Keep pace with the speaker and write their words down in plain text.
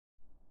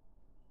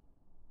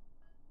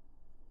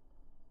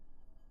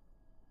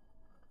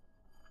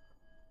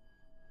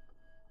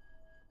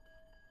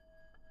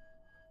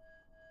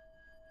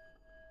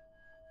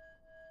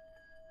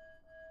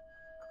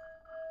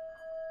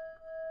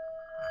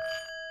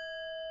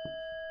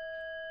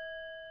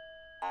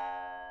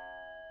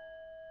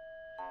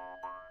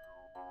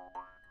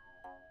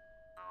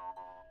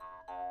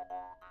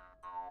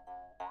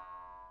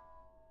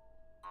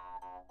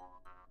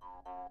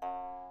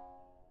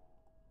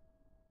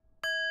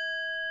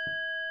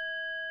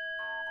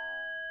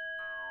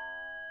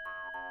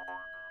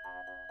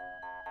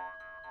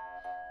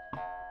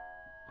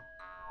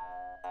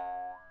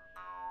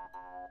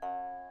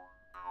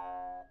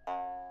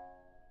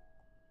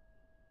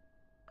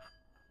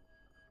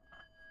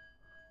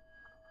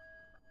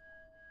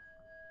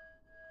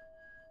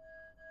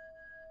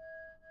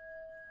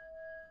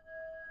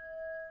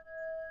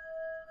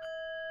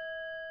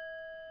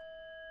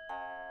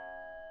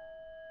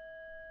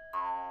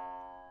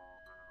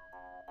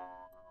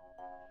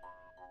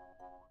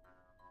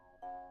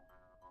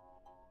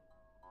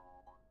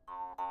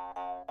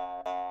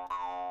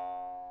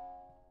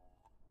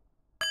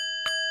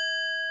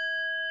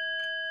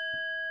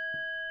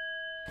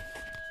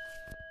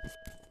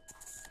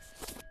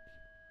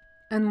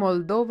În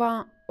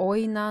Moldova,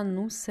 oina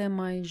nu se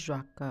mai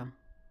joacă,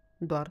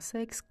 doar se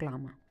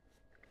exclamă.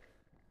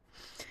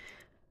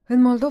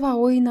 În Moldova,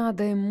 oina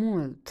de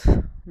mult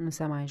nu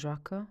se mai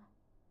joacă,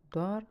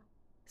 doar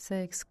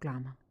se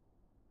exclamă.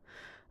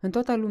 În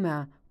toată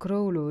lumea,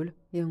 crawl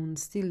e un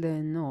stil de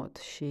not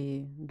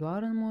și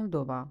doar în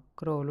Moldova,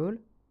 crawl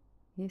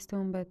este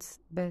un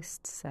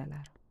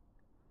bestseller.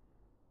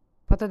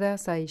 Poate de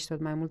asta aici tot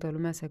mai multă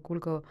lume se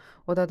culcă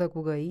odată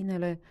cu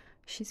găinele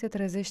și se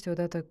trezește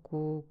odată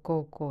cu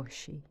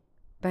cocoșii.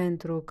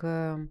 Pentru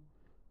că,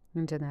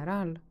 în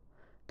general,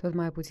 tot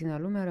mai puțină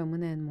lume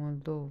rămâne în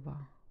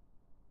Moldova.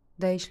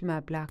 De aici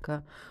lumea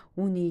pleacă,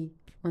 unii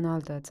în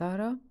altă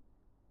țară,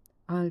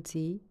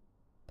 alții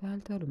pe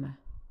altă lume.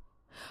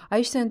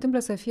 Aici se întâmplă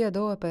să fie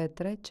două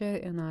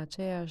petreceri în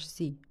aceeași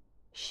zi,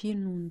 și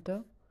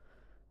nuntă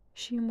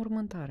și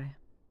mormântare.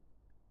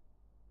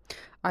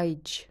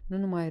 Aici nu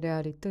numai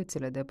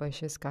realitățile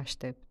depășesc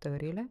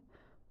așteptările,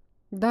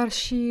 dar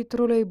și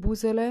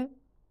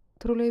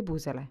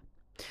truleibuzele.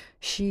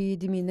 Și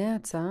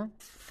dimineața,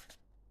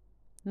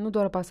 nu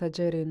doar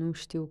pasagerii nu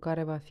știu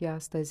care va fi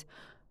astăzi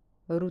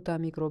ruta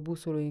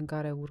microbusului în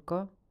care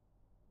urcă,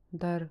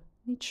 dar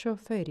nici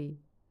șoferii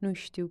nu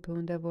știu pe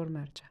unde vor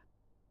merge.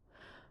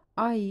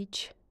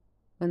 Aici,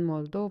 în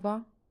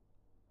Moldova,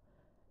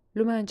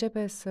 lumea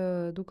începe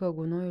să ducă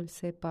gunoiul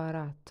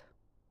separat.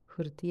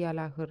 Hârtia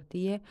la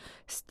hârtie,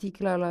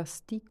 sticla la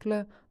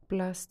sticlă,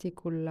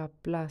 plasticul la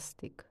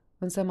plastic.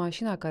 Însă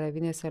mașina care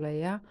vine să le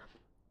ia,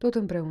 tot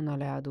împreună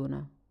le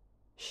adună.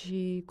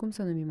 Și cum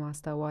să numim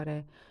asta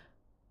oare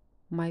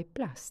mai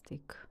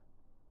plastic?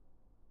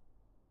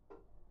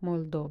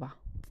 Moldova.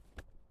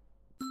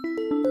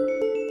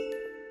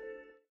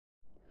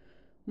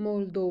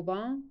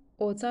 Moldova,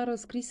 o țară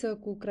scrisă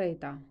cu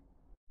creta.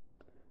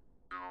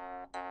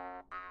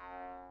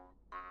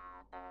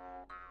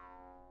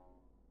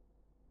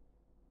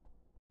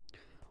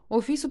 O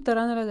fi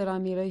subteranele de la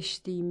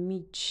Mileștii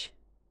mici,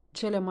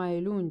 cele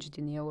mai lungi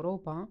din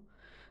Europa,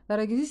 dar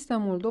există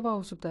în Moldova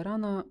o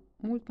subterană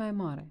mult mai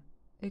mare,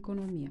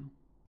 economia.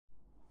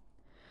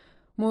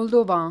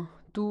 Moldova,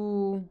 tu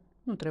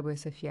nu trebuie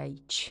să fii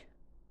aici.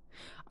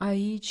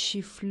 Aici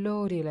și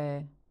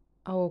florile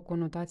au o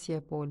conotație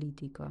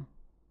politică.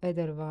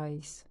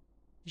 Edelweiss,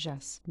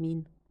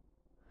 jasmin.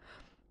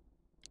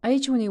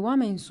 Aici unii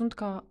oameni sunt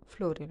ca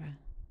florile,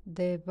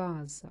 de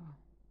vază.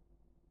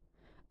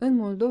 În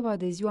Moldova,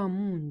 de ziua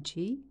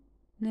muncii,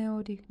 ne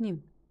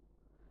odihnim.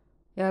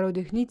 Iar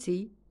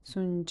odihniții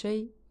sunt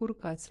cei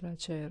urcați la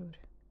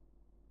ceruri.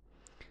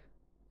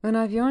 În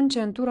avion,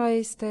 centura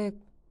este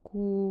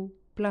cu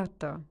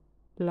plată,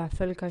 la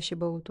fel ca și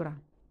băutura.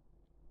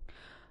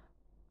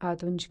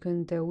 Atunci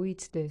când te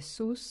uiți de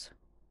sus,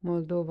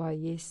 Moldova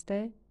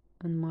este,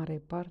 în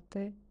mare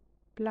parte,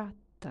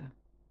 plată.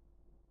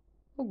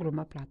 O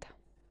glumă plată.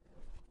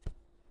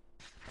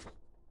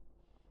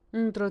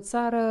 Într-o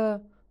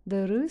țară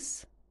de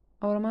râs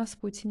au rămas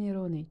puțini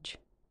ironici.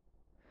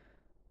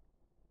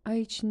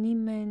 Aici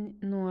nimeni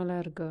nu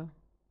alergă,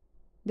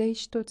 de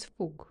aici toți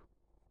fug.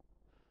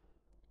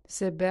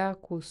 Se bea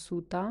cu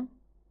 100,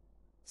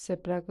 se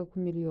pleacă cu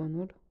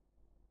 1.000.000,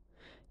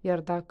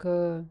 iar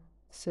dacă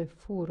se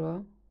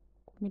fură,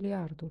 cu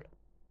 1.000.000.000.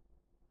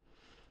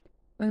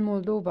 În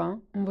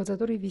Moldova,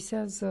 învățătorii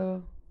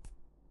visează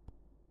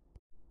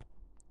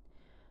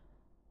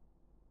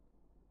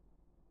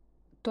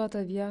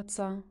toată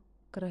viața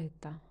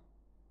creta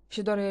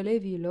și doar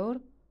elevii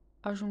lor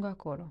ajung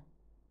acolo.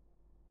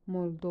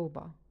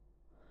 Moldova,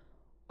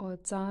 o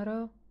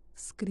țară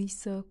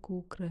scrisă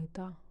cu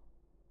creta.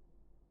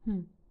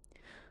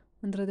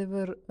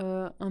 Într-adevăr,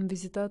 am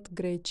vizitat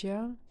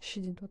Grecia și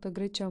din toată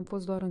Grecia am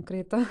fost doar în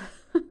Creta.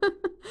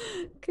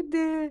 Cât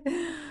de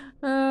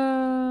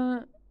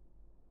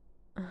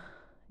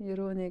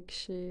ironic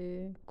și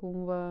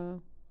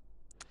cumva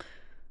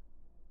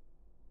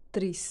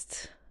trist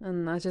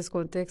în acest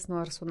context, nu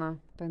ar suna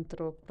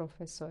pentru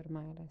profesori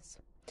mai ales.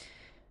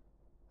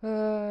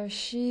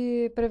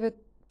 Și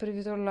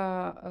privitor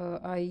la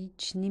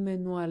aici,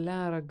 nimeni nu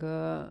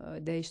aleargă,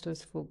 de aici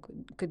toți fug.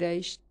 Că de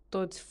aici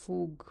toți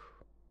fug,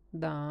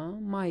 da,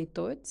 mai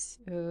toți,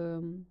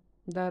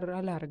 dar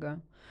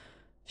aleargă.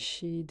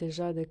 Și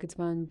deja de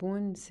câțiva ani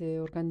buni se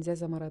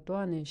organizează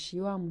maratoane și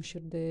eu am un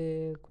șir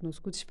de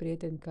cunoscuți și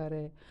prieteni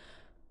care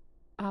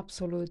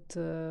absolut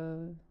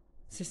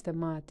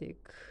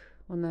sistematic,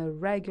 on a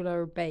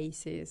regular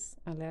basis,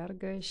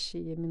 aleargă și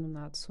e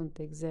minunat. Sunt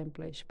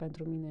exemple și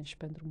pentru mine și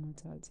pentru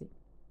mulți alții.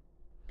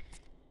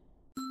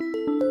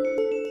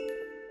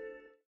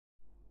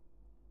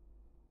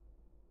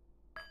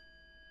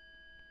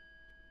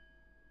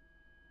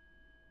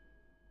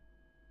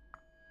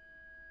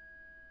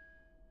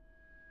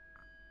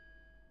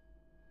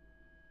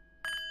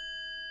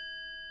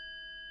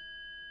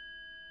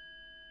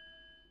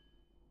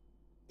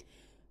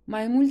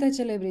 Mai multe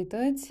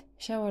celebrități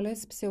și-au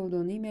ales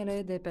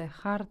pseudonimele de pe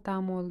harta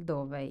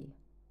Moldovei.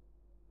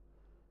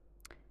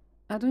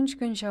 Atunci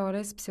când și-au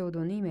ales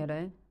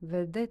pseudonimele,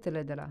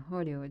 vedetele de la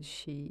Hollywood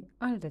și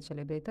alte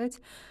celebrități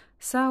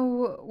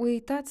s-au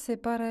uitat, se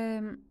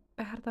pare,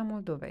 pe harta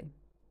Moldovei.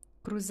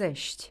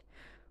 Cruzești,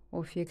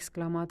 o fi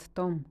exclamat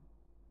Tom,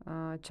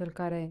 cel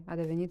care a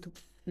devenit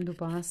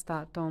după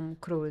asta Tom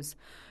Cruise.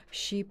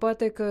 Și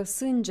poate că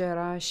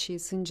Sângera și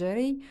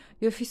Sângerei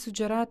i-o fi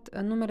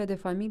sugerat numele de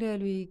familie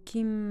lui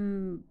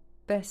Kim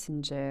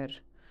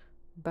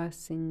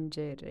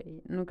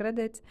Basingerei. Nu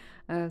credeți?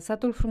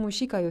 Satul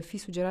Frumușica i-o fi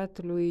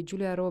sugerat lui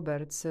Julia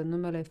Roberts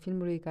numele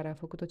filmului care a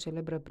făcut-o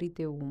celebră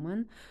Pretty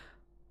Woman.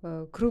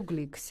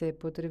 Kruglik se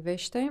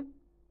potrivește.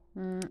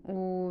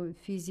 O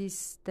fi zis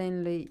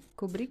Stanley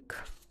Kubrick.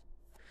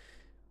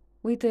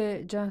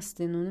 Uite,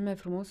 Justin, un nume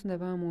frumos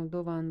undeva în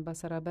Moldova, în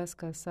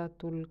Basarabeasca,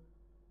 satul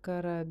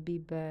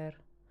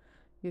Carabiber.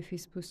 I-o fi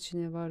spus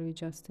cineva lui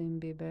Justin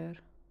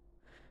Bieber.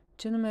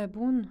 Ce nume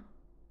bun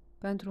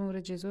pentru un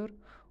regizor,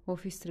 o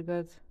fi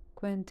strigat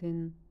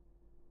Quentin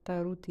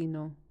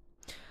Tarantino.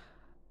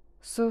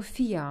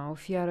 Sofia o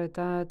fi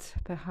arătat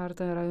pe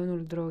hartă în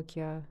raionul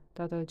Drochia,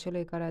 tatăl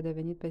celei care a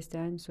devenit peste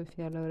ani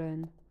Sofia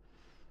Loren.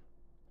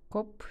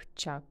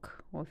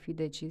 Kopchak o fi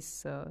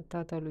decis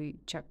tatălui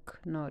Chuck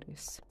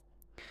Norris.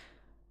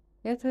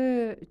 Iată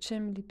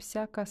ce-mi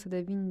lipsea ca să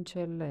devin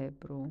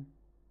celebru,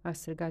 a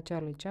strigat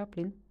Charlie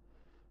Chaplin,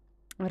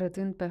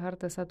 arătând pe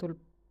hartă satul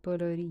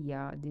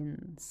Pălăria din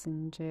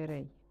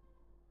Sângerei.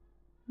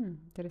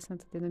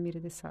 Interesantă denumire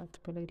de sat,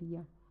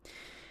 Pălăria.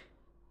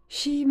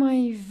 Și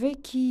mai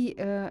vechi,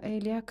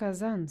 Elia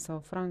Kazan sau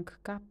Frank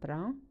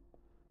Capra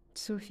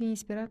s-o fi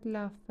inspirat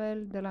la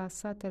fel de la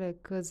satele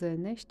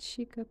Căzănești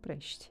și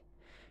Căprești.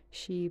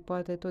 Și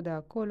poate tot de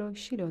acolo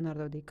și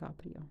Leonardo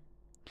DiCaprio.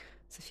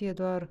 Să fie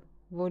doar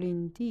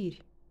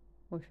volintiri,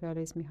 o fi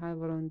ales Mihai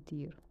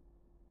Voluntir.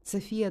 Să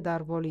fie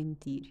dar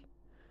volintiri,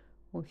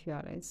 o fi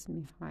ales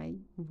Mihai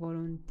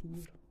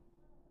Voluntir.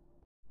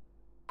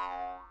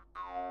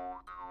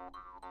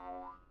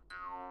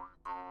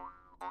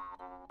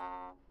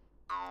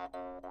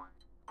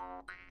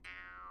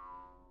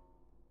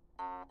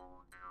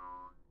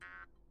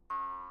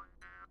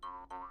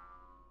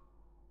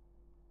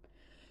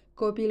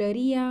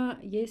 Copilăria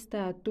este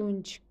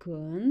atunci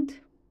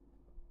când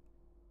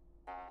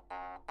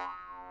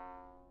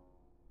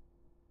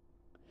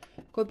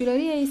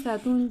Copilăria este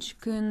atunci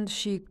când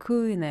și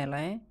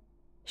câinele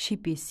și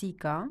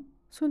pisica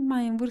sunt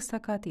mai în vârstă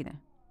ca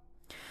tine.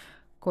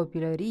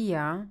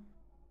 Copilăria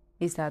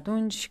este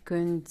atunci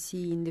când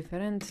ții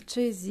indiferent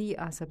ce zi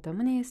a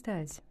săptămânii este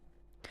azi.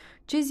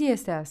 Ce zi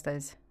este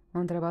astăzi? A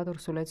întrebat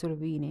ursulețul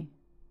Winnie.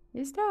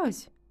 Este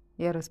azi,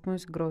 i-a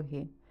răspuns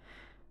Grohi.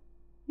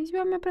 E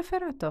ziua mea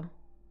preferată,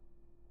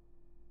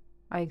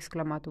 a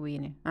exclamat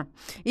Winnie.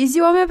 E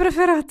ziua mea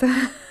preferată,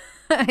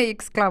 a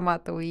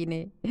exclamat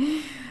Winnie.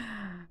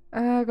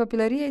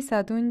 Copilăria este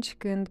atunci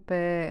când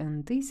pe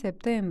 1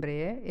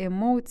 septembrie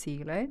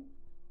emoțiile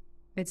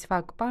îți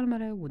fac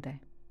palmele ude.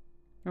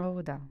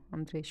 Da,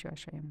 am trăit și eu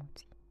așa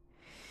emoții.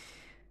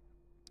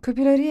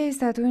 Copilăria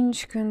este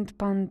atunci când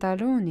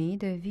pantalonii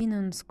devin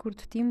în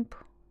scurt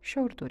timp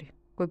șorturi.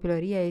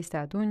 Copilăria este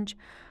atunci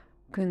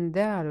când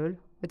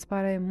dealul îți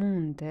pare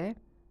munte,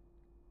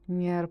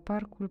 iar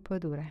parcul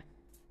pădure.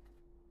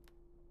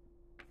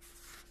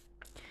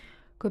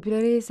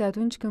 Copilăria este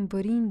atunci când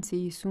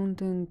părinții sunt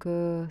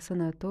încă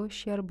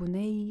sănătoși, iar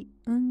buneii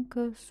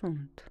încă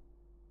sunt.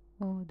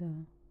 Da.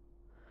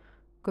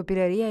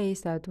 Copilăria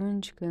este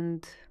atunci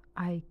când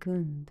ai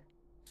gând.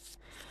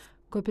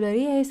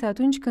 Copilăria este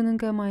atunci când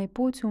încă mai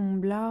poți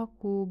umbla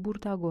cu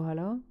burta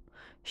goală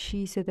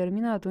și se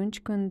termină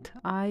atunci când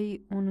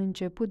ai un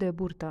început de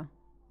burtă.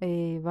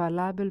 E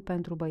valabil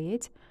pentru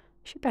băieți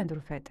și pentru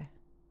fete.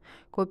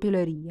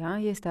 Copilăria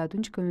este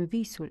atunci când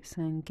visul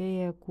se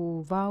încheie cu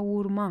va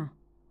urma.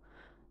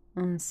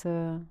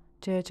 Însă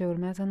ceea ce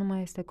urmează nu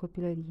mai este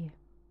copilărie.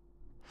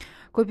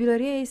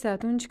 Copilăria este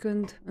atunci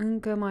când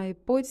încă mai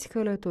poți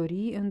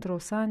călători într-o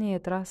sanie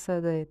trasă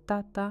de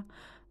tata,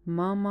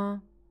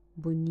 mama,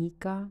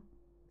 bunica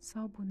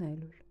sau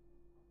bunelul.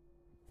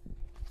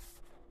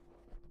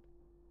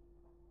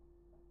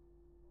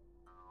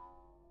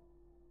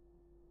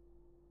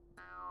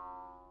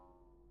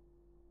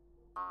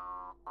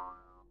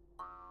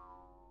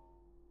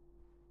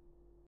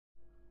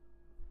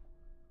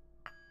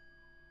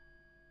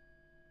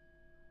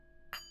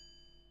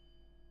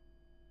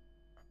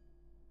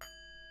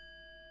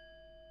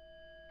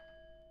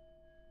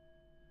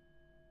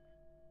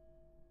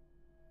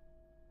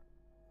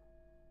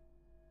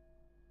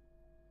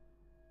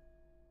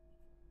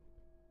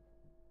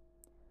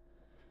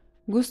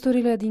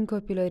 Gusturile din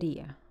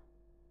copilărie.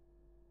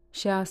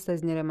 Și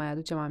astăzi ne le mai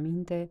aducem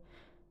aminte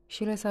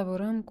și le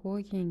savurăm cu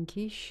ochii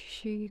închiși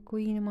și cu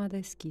inima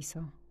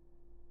deschisă.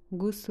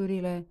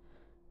 Gusturile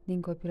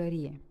din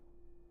copilărie.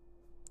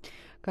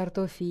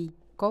 Cartofii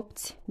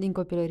copți din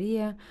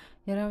copilărie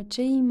erau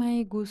cei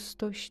mai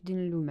gustoși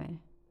din lume,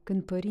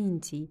 când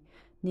părinții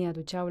ne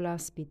aduceau la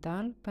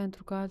spital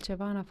pentru că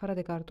altceva în afară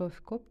de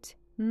cartofi copți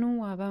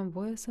nu aveam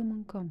voie să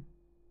mâncăm.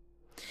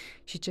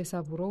 Și ce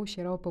savuroși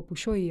erau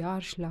păpușoii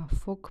arși la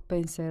foc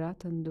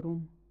penserat în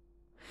drum.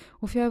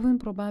 O fi având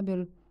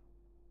probabil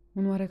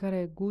un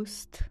oarecare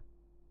gust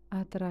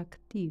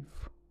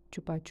atractiv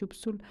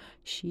ciupa-ciupsul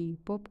și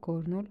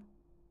popcornul,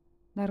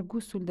 dar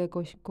gustul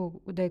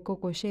de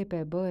cocoșei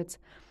pe băț,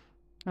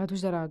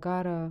 aduși de la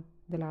gară,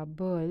 de la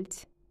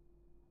Bălți,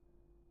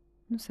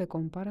 nu se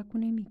compară cu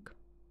nimic.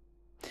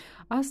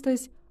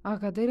 Astăzi,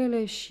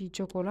 acadelele și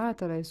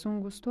ciocolatele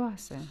sunt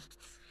gustoase,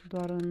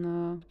 doar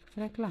în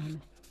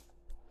reclame.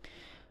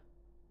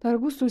 Dar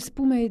gustul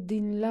spumei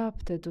din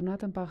lapte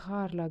turnat în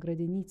pahar la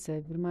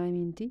grădinițe, vă mai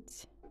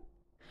amintiți?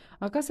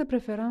 Acasă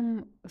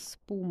preferam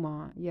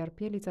spuma, iar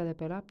pielița de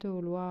pe lapte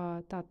o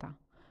lua tata,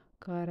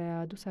 care a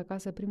adus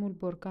acasă primul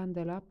borcan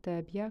de lapte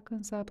abia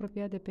când s-a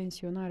apropiat de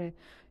pensionare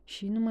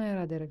și nu mai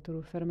era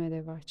directorul fermei de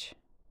vaci.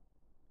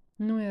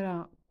 Nu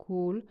era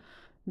cool,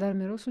 dar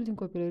mirosul din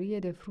copilărie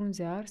de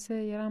frunze arse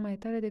era mai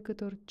tare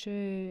decât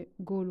orice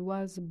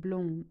gauloaz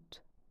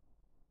blond.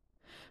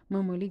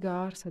 Mămăliga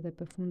arsă de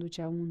pe fundul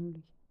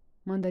ceaunului,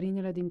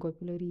 mandarinele din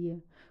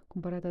copilărie,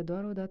 cumpărate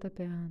doar o dată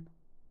pe an,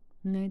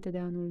 înainte de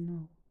anul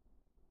nou.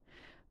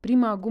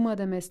 Prima gumă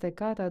de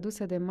mestecat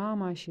adusă de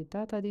mama și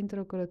tata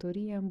dintr-o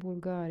călătorie în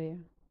Bulgaria.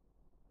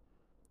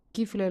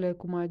 Chiflele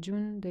cu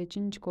majun de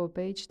 5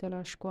 copeici de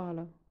la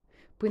școală.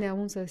 Pâinea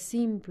unsă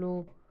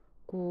simplu,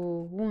 cu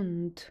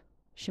unt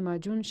și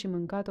majun și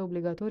mâncată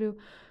obligatoriu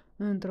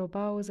într-o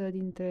pauză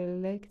dintre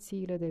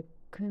lecțiile de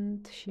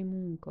cânt și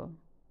muncă.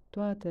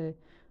 Toate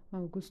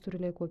au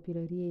gusturile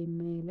copilăriei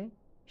mele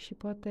și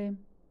poate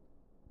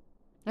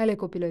ale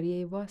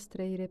copilăriei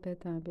voastre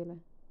irepetabile.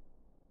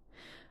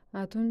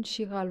 Atunci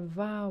și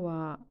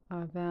halvaua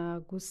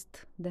avea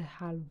gust de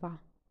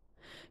halva.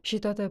 Și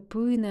toată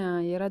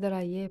pâinea era de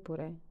la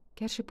iepure,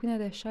 chiar și pâinea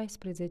de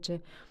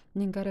 16,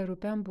 din care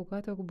rupeam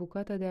bucată cu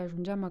bucată de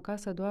ajungeam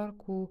acasă doar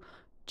cu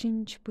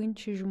 5 pâini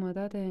și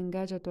jumătate în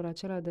gadgetul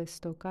acela de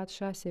stocat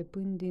 6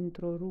 pâini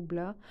dintr-o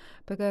rublă,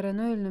 pe care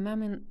noi îl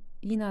numeam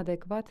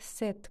inadecvat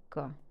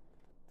setcă.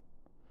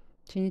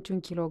 Și nici 1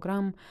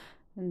 kilogram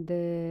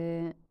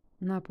de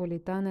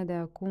napolitane de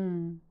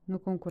acum nu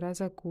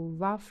concurează cu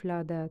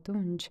vafla de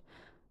atunci,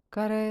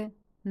 care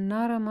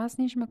n-a rămas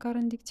nici măcar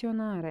în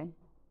dicționare.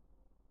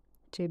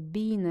 Ce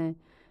bine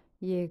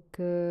e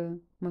că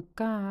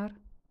măcar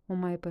o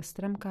mai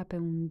păstrăm ca pe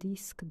un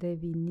disc de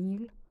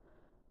vinil,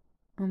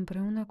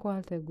 împreună cu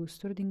alte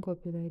gusturi din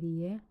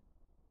copilărie,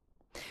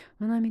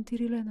 în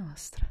amintirile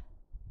noastre.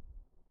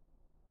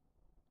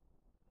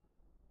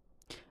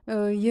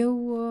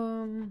 Eu,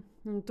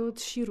 în tot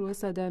șirul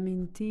ăsta de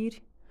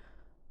amintiri,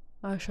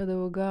 aș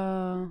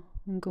adăuga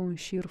încă un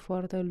șir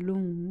foarte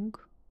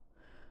lung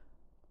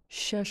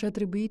și aș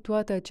atribui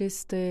toate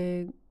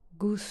aceste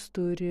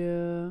gusturi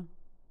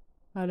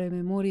ale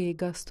memoriei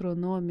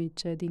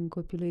gastronomice din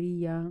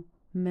copilăria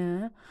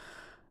mea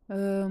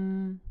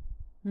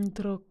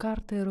într-o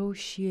carte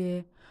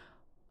roșie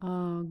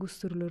a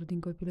gusturilor din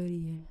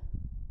copilărie,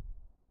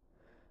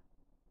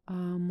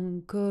 a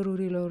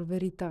mâncărurilor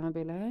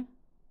veritabile,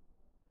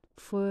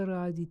 fără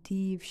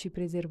aditiv și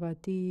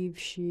prezervativ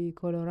și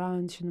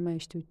colorant și nu mai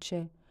știu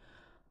ce.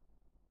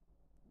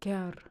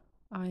 Chiar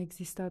a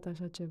existat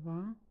așa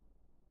ceva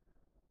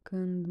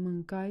când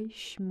mâncai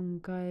și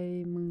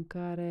mâncai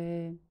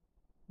mâncare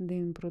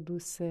din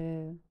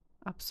produse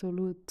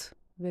absolut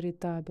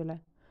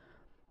veritabile.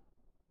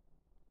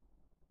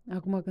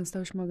 Acum când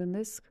stau și mă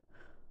gândesc,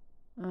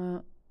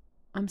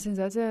 am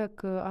senzația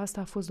că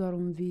asta a fost doar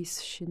un vis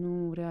și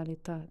nu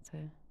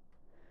realitate.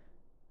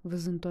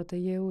 Văzând toate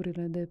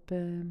eurile de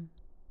pe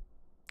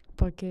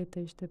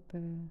pachete și de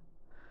pe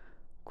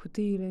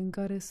cutiile în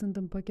care sunt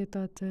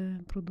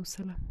împachetate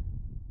produsele.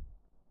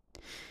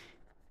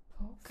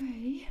 Ok.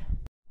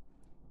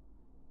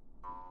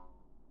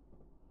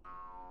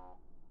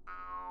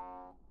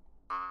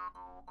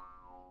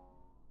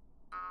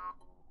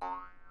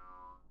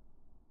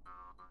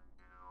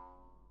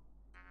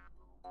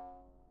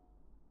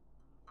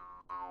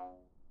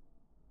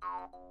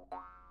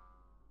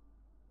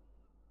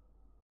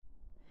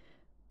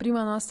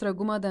 Prima noastră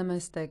gumă de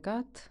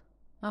mestecat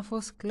a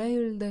fost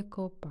cleiul de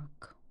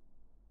copac.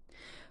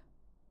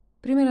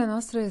 Primele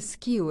noastre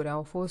schiuri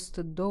au fost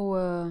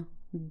 2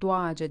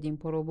 doage din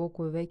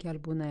porobocul vechi al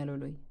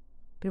bunelului.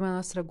 Prima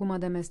noastră gumă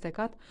de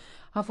mestecat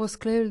a fost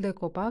cleiul de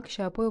copac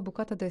și apoi o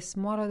bucată de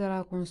smoală de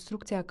la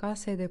construcția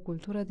casei de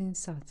cultură din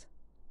sat.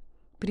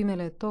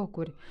 Primele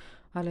tocuri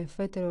ale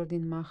fetelor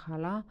din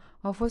Mahala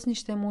au fost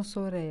niște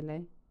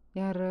mosorele,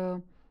 iar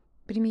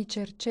primii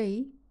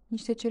cercei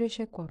niște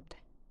cireșe coapte.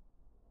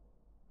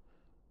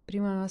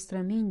 Prima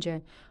noastră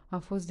minge a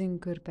fost din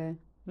cârpe,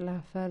 la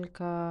fel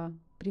ca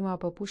prima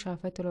păpușă a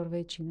fetelor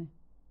vecine.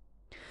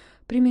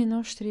 Primii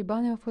noștri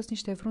bani au fost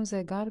niște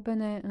frunze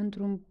galbene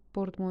într-un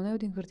portmoneu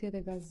din hârtie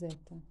de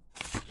gazetă.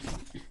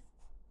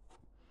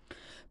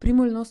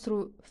 Primul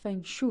nostru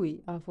feng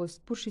shui a fost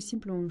pur și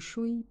simplu un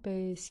șui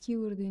pe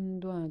schiuri din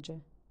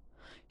doage.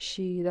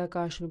 Și dacă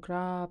aș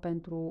lucra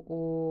pentru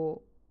o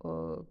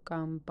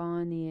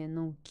campanie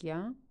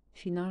Nokia,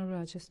 finalul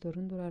acestor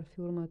rânduri ar fi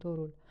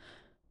următorul.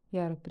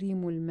 Iar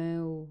primul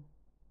meu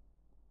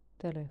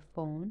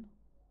telefon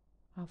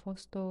a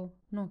fost o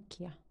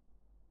Nokia.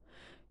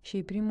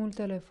 Și primul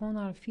telefon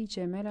al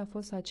fiicei mele a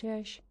fost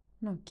aceeași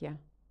Nokia.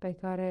 pe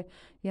care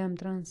i-am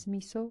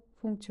transmis-o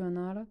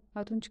funcțională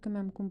atunci când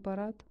mi-am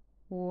cumpărat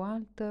o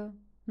altă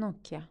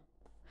Nokia.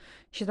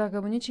 Și dacă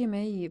bunicii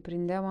mei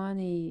prindeau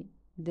anii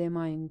de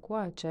mai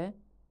încoace,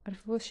 ar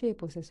fi fost și ei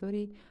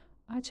posesorii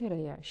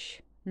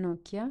aceleiași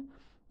Nokia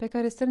pe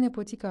care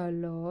strănepoțica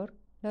lor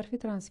le-ar fi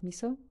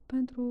transmis-o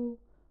pentru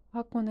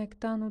a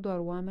conecta nu doar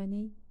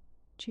oamenii,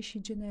 ci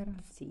și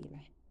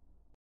generațiile.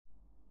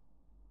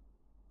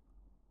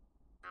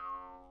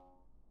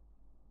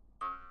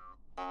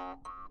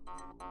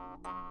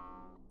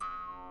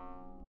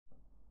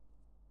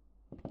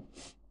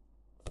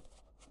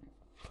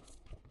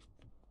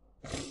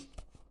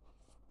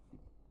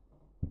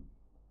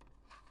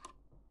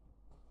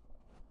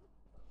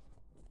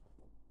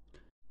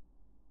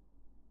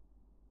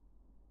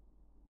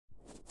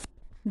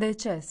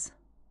 Deces.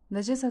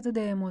 Deces atât de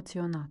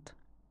emoționat.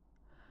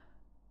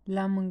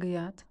 L-am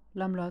mângâiat,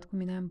 l-am luat cu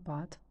mine în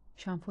pat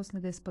și am fost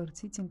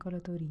nedespărțiți în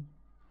călătorii.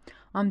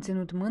 Am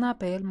ținut mâna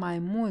pe el mai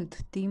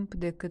mult timp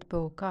decât pe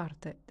o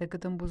carte,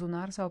 decât în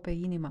buzunar sau pe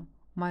inimă,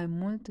 mai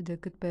mult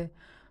decât pe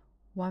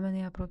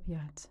oamenii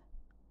apropiați.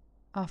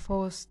 A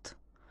fost,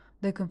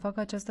 de când fac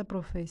această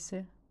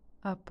profesie,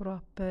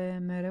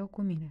 aproape mereu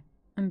cu mine,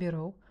 în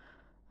birou,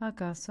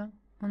 acasă,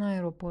 în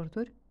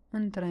aeroporturi,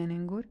 în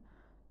traininguri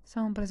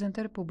sau în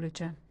prezentări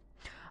publice.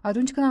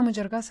 Atunci când am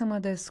încercat să mă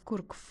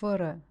descurc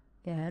fără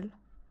el,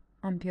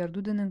 am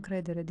pierdut din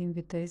încredere, din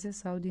viteză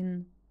sau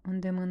din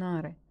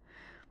îndemânare.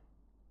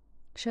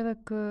 Și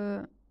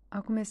dacă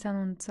acum este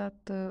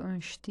anunțată în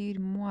știri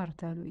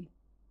moartea lui,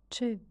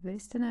 ce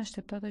veste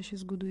neașteptată și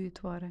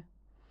zguduitoare!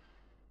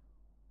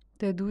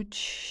 Te duci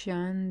și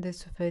ani de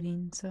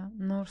suferință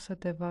n-or să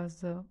te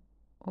vază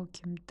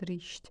ochii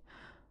triști,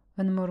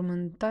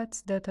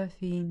 înmormântați de-a ta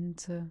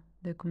ființă,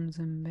 de cum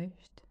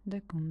zâmbești,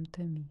 de cum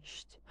te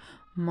miști,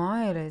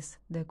 mai ales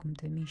de cum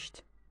te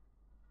miști.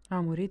 A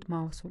murit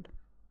mouse-ul.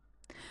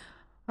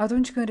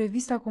 Atunci când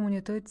revista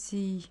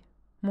comunității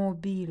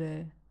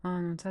mobile a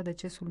anunțat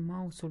decesul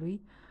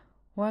mouse-ului,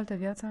 o altă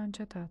viață a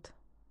încetat.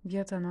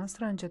 Viața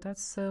noastră a încetat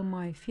să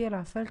mai fie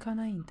la fel ca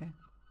înainte.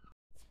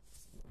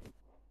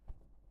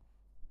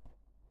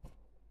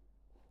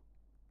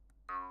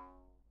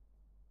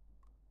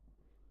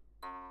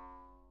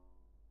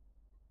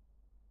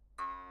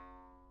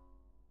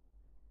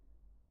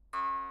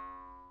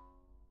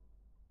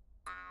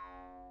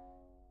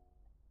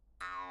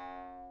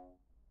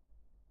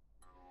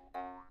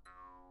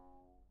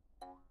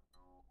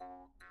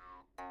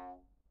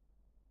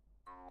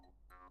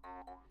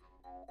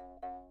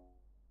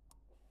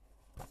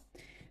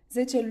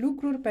 Zece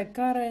lucruri pe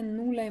care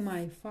nu le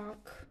mai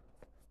fac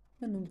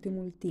în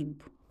ultimul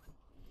timp.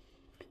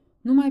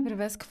 Nu mai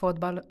privesc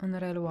fotbal în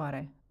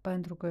reluare,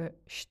 pentru că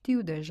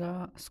știu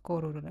deja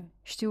scorurile.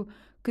 Știu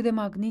cât de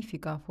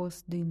magnific a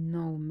fost din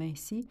nou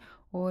Messi,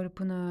 ori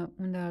până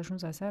unde a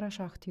ajuns aseară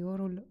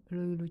șahtiorul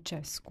lui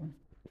Lucescu.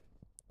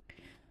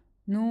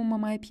 Nu mă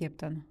mai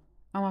pieptăn.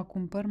 Am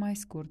acum păr mai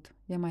scurt.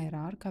 E mai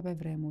rar ca pe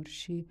vremuri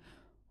și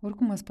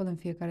oricum mă spăl în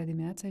fiecare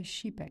dimineață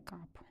și pe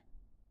cap.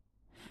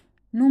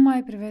 Nu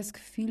mai privesc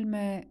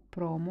filme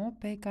promo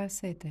pe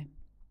casete.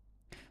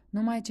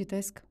 Nu mai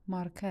citesc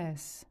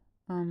Marquez.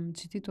 Am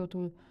citit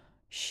totul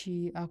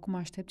și acum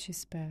aștept și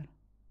sper.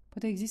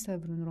 Poate există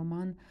vreun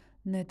roman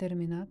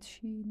neterminat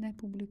și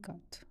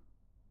nepublicat.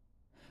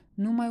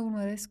 Nu mai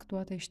urmăresc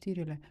toate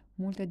știrile.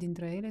 Multe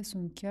dintre ele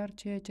sunt chiar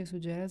ceea ce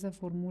sugerează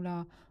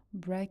formula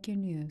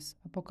breaking news,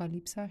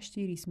 apocalipsa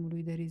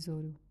știrismului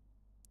derizoriu.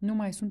 Nu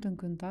mai sunt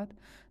încântat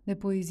de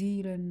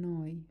poeziile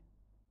noi.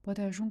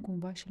 Poate ajung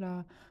cumva și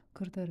la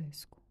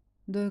Cărtărescu.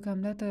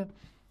 Deocamdată,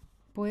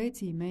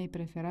 poeții mei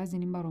preferați din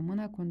limba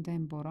română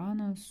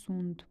contemporană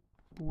sunt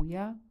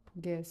Puia,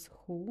 Guess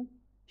Who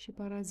și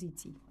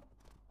Paraziții.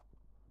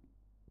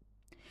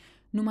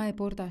 Nu mai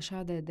port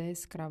așa de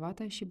des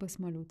cravată și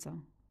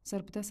băsmăluță.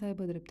 S-ar putea să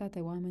aibă dreptate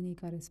oamenii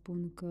care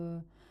spun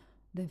că,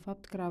 de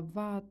fapt,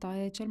 cravata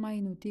e cel mai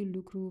inutil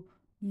lucru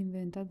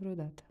inventat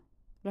vreodată.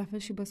 La fel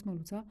și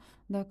băsmăluța,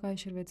 dacă ai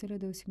șervețele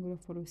de o singură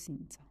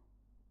folosință.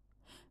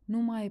 Nu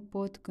mai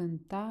pot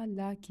cânta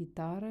la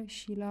chitară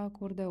și la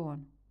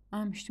acordeon.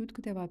 Am știut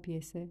câteva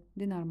piese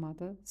din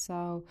armată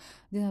sau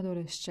din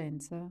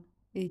adolescență,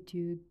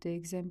 Etude, de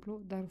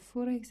exemplu, dar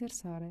fără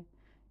exersare.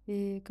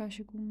 E ca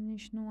și cum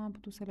nici nu am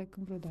putut să le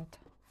cânt vreodată.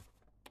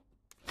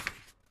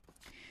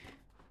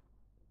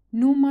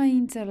 Nu mai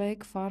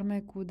înțeleg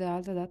farmecul de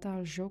altă dată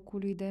al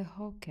jocului de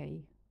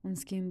hockey. În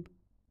schimb,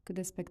 cât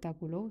de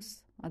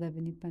spectaculos a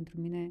devenit pentru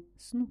mine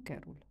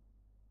snookerul.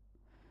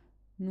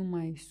 Nu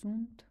mai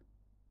sunt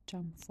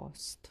ce-am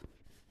fost.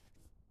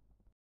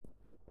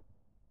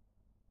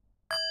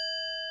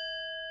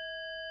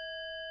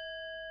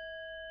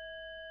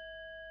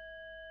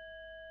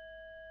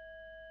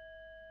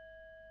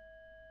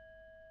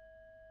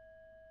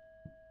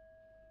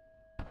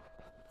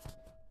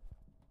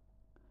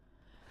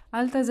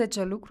 Alte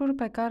 10 lucruri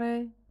pe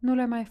care nu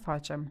le mai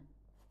facem.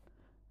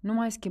 Nu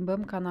mai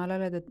schimbăm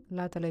canalele de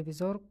la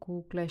televizor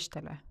cu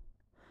cleștele.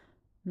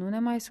 Nu ne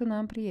mai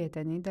sunăm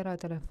prietenii de la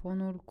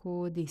telefonul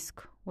cu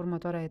disc.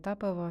 Următoarea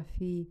etapă va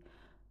fi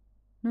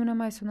Nu ne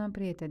mai sunăm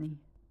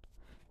prietenii.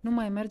 Nu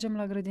mai mergem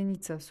la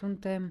grădiniță,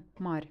 suntem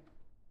mari.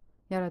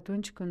 Iar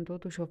atunci când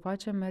totuși o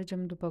facem,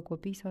 mergem după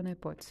copii sau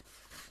nepoți.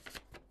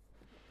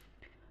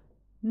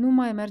 Nu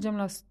mai mergem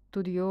la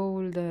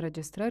studioul de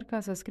înregistrări ca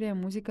să scriem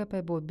muzică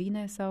pe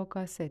bobine sau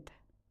casete.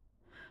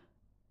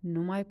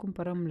 Nu mai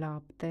cumpărăm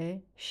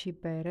lapte și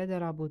pere de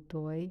la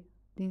butoi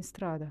din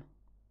stradă.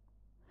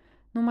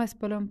 Nu mai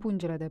spălăm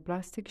pungile de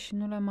plastic și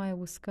nu le mai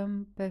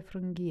uscăm pe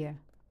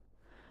frânghie.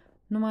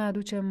 Nu mai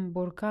aducem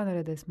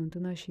borcanele de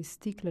smântână și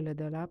sticlele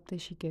de lapte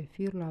și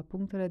chefir la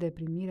punctele de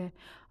primire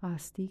a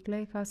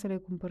sticlei ca să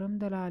cumpărăm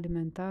de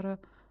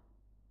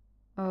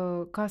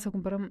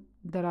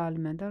la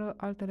alimentară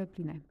altele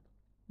pline.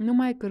 Nu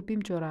mai cârpim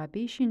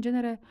ciorapii și, în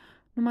genere,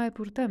 nu mai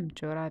purtăm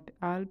ciorapi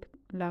albi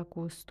la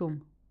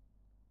costum.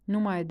 Nu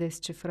mai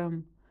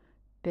descifrăm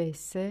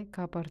PS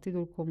ca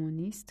Partidul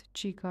Comunist,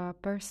 ci ca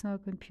Personal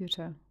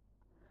Computer.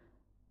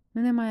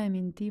 Nu ne mai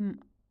amintim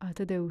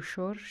atât de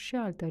ușor și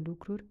alte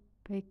lucruri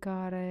pe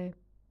care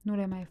nu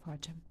le mai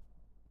facem.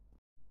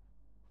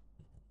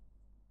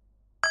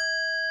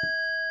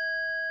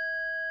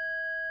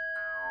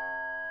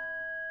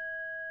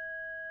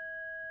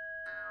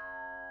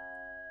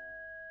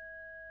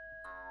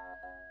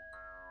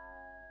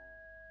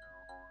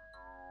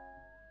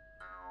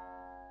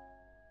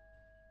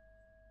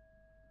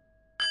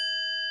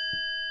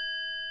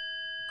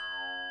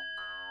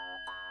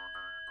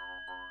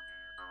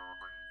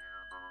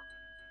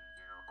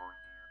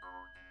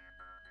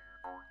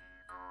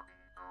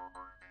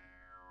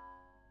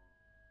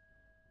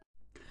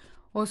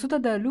 O sută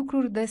de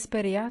lucruri de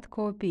speriat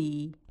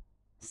copiii.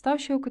 Stau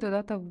și eu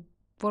câteodată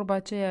vorba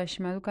aceea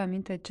și mi-aduc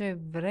aminte ce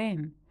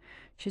vremi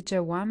și ce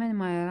oameni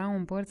mai erau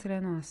în părțile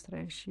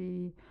noastre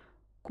și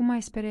cum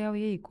mai speriau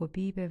ei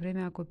copiii pe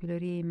vremea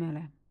copilăriei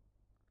mele.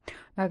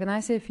 Dacă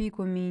n-ai să fii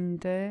cu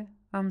minte,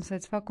 am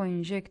să-ți fac o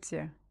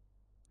injecție.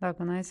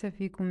 Dacă n-ai să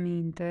fii cu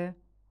minte,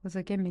 o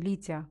să chem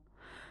miliția.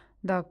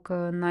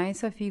 Dacă n-ai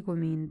să fii cu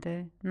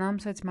minte, n-am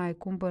să-ți mai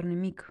cumpăr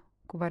nimic,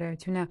 cu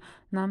variațiunea,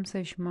 n-am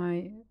să-și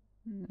mai...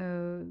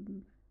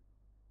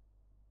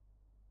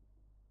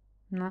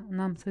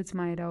 n-am să-ți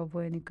mai dau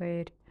voie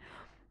nicăieri.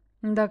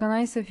 Dacă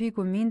n-ai să fii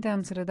cu minte,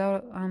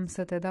 am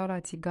să te dau la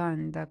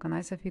țigani. Dacă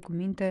n-ai să fii cu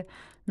minte,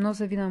 nu o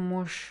să vină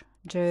moș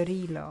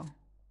gerilă.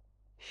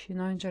 Și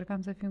noi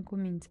încercam să fim cu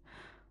minți.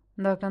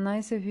 Dacă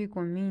n-ai să fii cu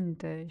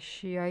minte,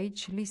 și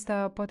aici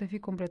lista poate fi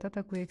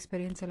completată cu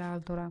experiențele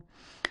altora.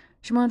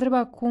 Și mă întreb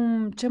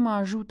acum ce mă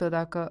ajută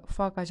dacă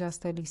fac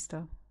această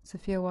listă. Să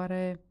fie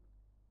oare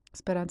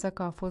speranța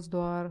că a fost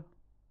doar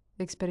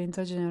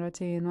experiența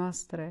generației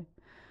noastre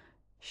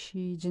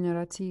și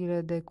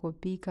generațiile de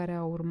copii care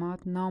au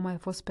urmat n-au mai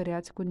fost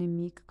speriați cu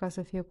nimic ca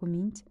să fie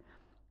cuminți?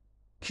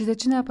 Și de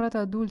ce neapărat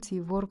adulții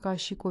vor ca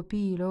și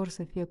copiii lor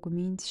să fie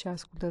cuminți și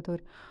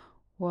ascultători?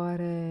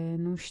 Oare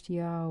nu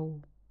știau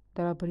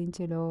de la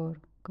părinții lor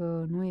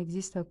că nu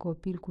există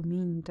copil cu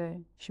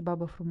minte și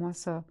babă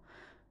frumoasă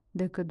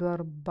decât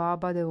doar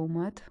baba de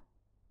umăt?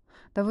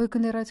 Dar voi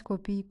când erați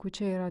copii, cu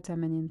ce erați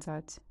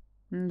amenințați?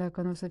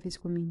 Dacă nu o să fiți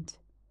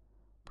cuminți.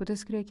 Puteți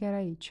scrie chiar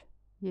aici.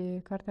 E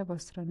cartea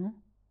voastră, nu?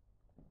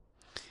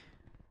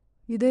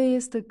 Ideea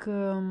este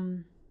că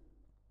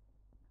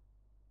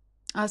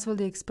astfel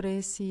de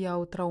expresii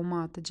au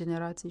traumat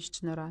generații și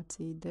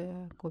generații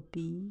de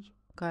copii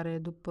care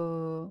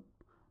după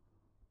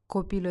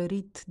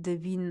copilărit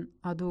devin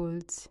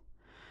adulți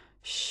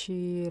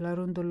și la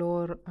rândul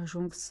lor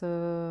ajung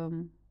să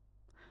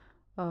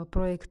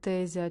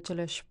proiecteze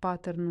aceleași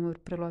pattern-uri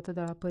preluate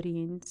de la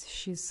părinți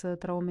și să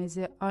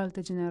traumeze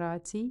alte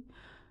generații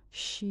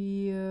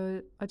și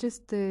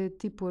aceste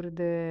tipuri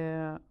de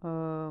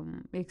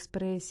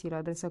expresii la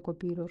adresa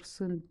copiilor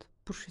sunt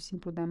pur și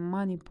simplu de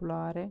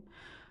manipulare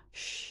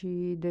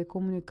și de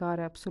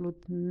comunicare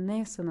absolut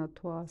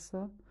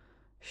nesănătoasă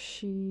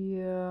și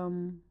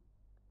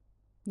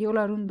eu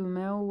la rândul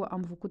meu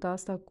am făcut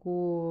asta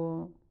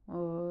cu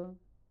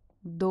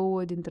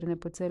două dintre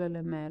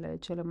nepoțelele mele,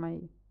 cele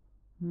mai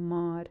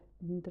mari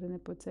dintre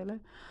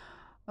nepoțele,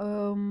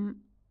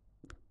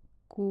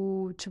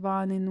 cu ceva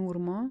ani în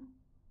urmă,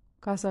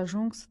 ca să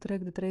ajung să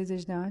trec de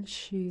 30 de ani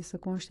și să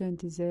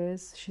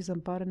conștientizez și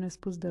să-mi pare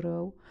nespus de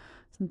rău,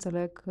 să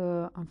înțeleg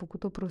că am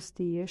făcut o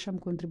prostie și am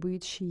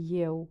contribuit și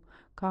eu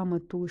ca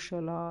mătușă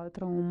la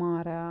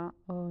traumarea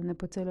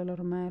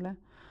nepoțelelor mele.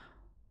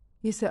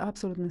 Este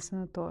absolut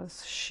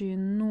nesănătos și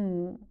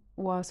nu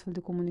o astfel de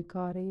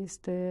comunicare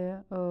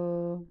este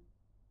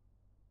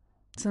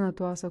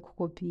sănătoasă cu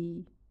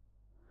copiii.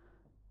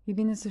 E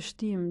bine să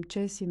știm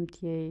ce simt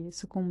ei,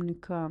 să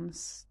comunicăm,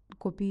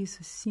 copiii să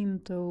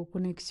simtă o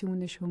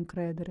conexiune și o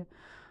încredere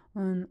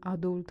în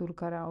adultul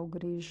care au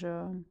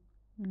grijă,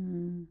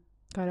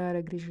 care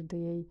are grijă de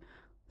ei,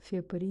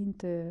 fie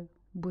părinte,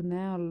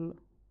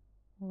 bunel,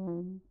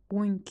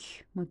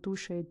 unchi,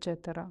 mătușă,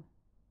 etc.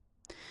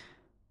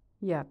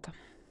 Iată.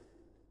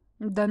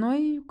 Dar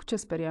noi cu ce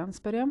speriam?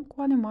 Speriam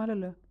cu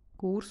animalele,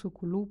 cu ursul,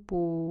 cu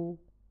lupul,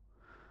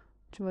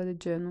 ceva de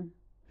genul.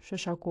 Și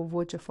așa cu o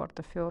voce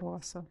foarte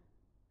fioroasă.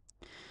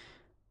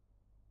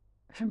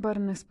 Și îmi pare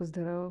nespus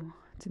de rău.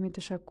 Ți minte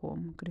și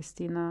acum,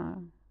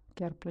 Cristina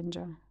chiar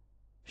plângea.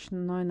 Și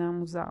noi ne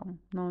amuzam.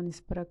 Noi ni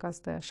se părea că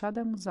asta e așa de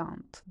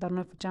amuzant, dar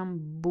noi făceam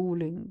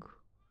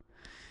bullying.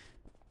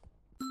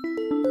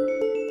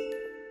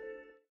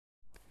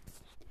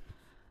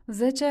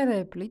 Zece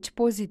replici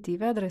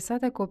pozitive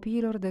adresate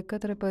copiilor de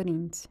către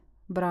părinți.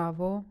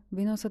 Bravo,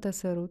 vino să te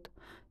sărut.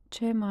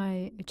 Ce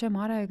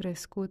mare ai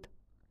crescut.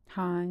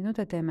 Hai, nu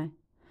te teme.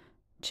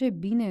 Ce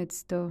bine îți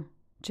stă.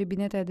 Ce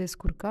bine te-ai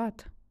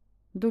descurcat.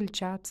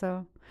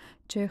 Dulceață,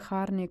 ce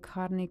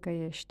harnică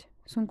ești.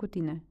 Sunt cu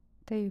tine.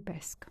 Te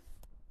iubesc.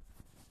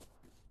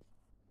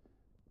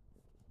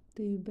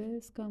 Te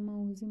iubesc, am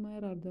auzit mai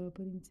rar de la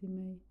părinții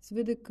mei. Se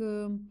vede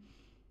că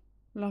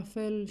la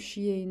fel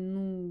și ei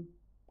nu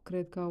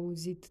cred că au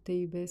auzit te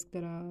iubesc de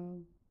la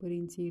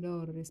părinții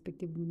lor,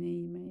 respectiv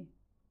buneii mei.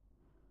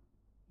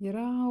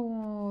 Era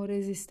o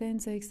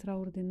rezistență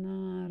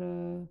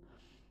extraordinară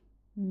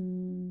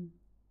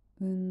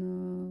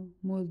în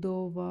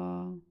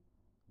Moldova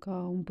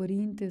ca un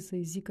părinte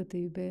să-i zică te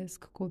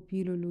iubesc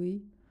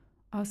copilului.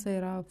 Asta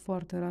era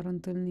foarte rar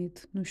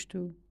întâlnit, nu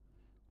știu.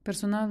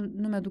 Personal,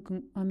 nu mi-aduc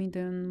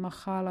aminte în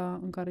mahala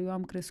în care eu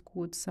am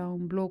crescut sau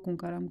în blocul în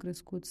care am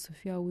crescut să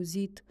fie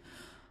auzit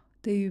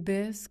te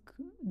iubesc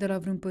de la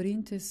vreun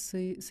părinte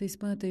să-i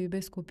spună te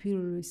iubesc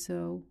copilului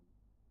său.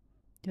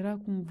 Era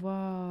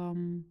cumva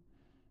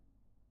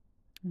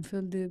un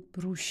fel de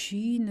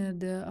rușine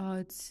de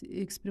a-ți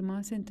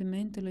exprima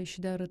sentimentele și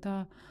de a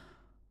arăta.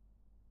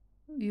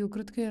 Eu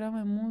cred că era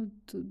mai mult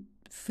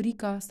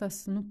frica asta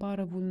să nu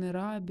pară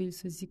vulnerabil,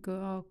 să zică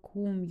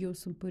acum eu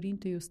sunt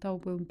părinte, eu stau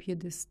pe un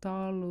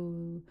piedestal,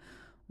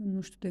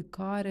 nu știu de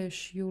care,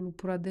 și eu lui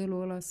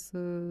Puradelul ăla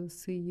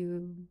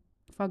să-i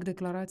fac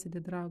declarații de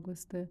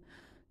dragoste,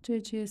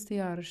 ceea ce este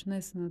iarăși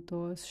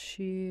nesănătos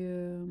și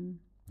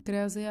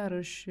creează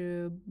iarăși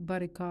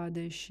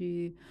baricade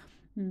și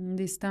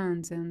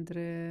distanțe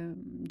între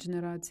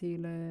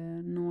generațiile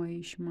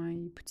noi și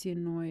mai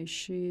puțin noi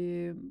și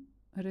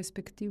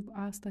respectiv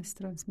asta se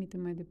transmite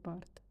mai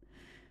departe.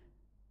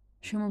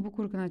 Și eu mă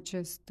bucur că în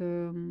acest,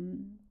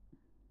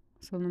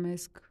 să-l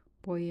numesc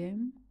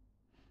poem,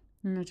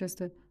 în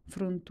această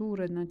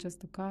frântură, în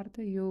această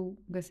carte, eu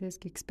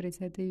găsesc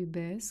expresia te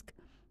iubesc,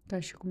 ca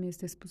și cum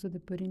este spusă de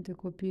părinte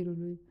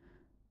copilului.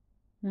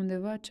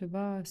 Undeva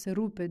ceva se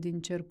rupe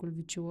din cercul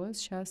vicios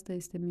și asta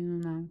este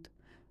minunat.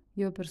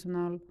 Eu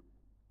personal,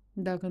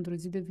 dacă într-o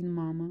zi devin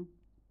mamă,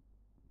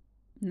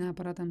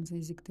 neapărat am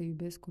să-i zic te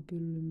iubesc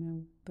copilului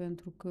meu,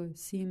 pentru că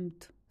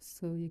simt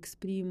să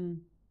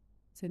exprim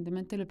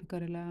sentimentele pe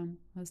care le am.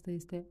 Asta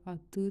este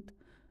atât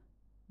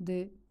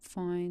de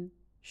fain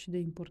și de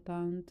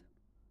important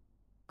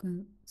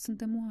când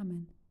suntem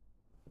oameni.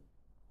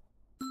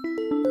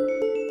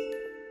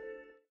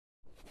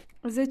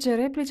 10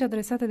 replici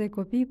adresate de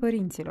copii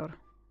părinților.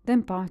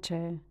 Dă-mi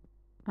pace,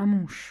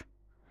 amuș.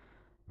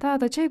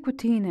 Tată, ce-i cu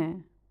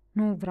tine?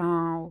 Nu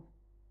vreau.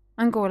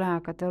 Încă o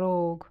leacă, te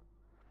rog.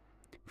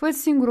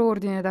 Fă-ți singur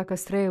ordine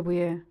dacă-ți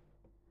trebuie.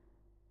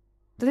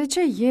 Dar de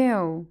ce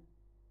eu?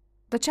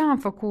 Dar ce am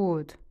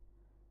făcut?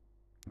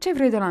 Ce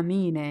vrei de la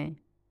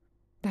mine?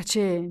 Dar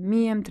ce,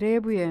 mie îmi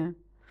trebuie?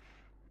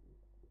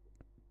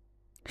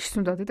 Și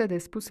sunt atâtea de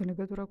spus în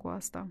legătură cu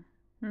asta.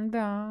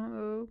 Da,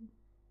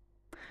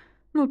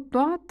 nu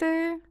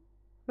toate.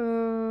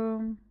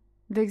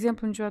 De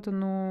exemplu, niciodată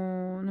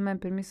nu mi-am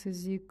permis să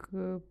zic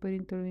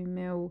părintelui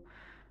meu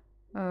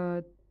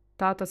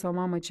tată sau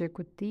mamă ce e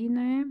cu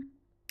tine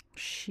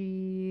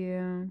și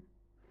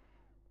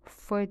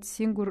fă-ți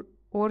singur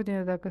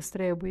ordine dacă-ți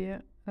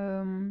trebuie.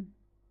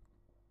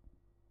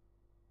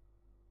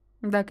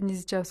 Dacă ne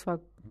zicea să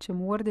fac ce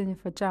ordine,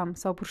 făceam.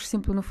 Sau pur și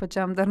simplu nu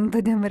făceam, dar nu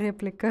dădeam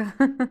replică.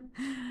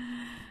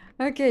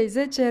 Ok,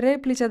 10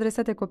 replici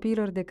adresate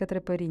copiilor de către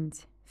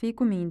părinți. Fii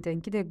cu minte,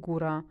 închide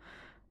gura.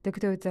 De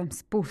câte ori ți-am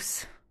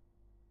spus.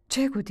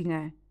 Ce cu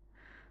tine?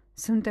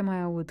 Să nu te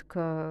mai aud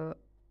că...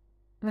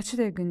 La ce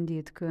te-ai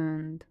gândit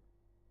când...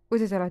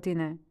 Uite-te la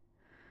tine.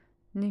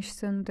 Nici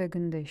să nu te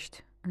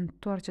gândești.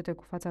 Întoarce-te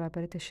cu fața la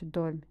perete și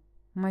dormi.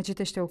 Mai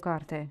citește o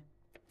carte.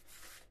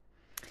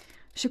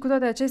 Și cu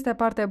toate acestea,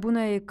 partea bună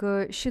e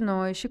că și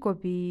noi, și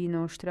copiii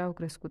noștri au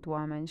crescut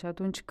oameni și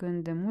atunci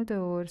când de multe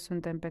ori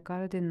suntem pe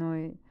cale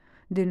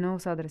din nou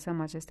să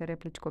adresăm aceste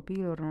replici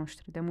copiilor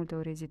noștri, de multe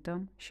ori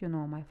ezităm și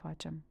nu o mai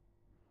facem.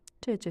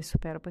 Ceea ce e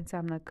superb,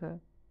 înseamnă că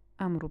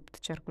am rupt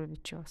cercul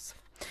vicios.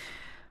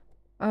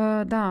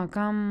 Da,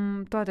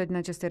 cam toate din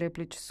aceste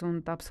replici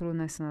sunt absolut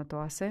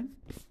nesănătoase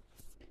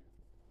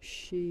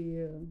și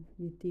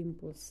e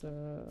timpul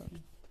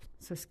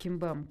să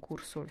schimbăm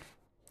cursul.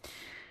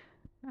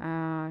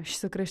 Și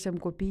să creștem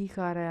copii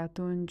care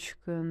atunci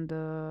când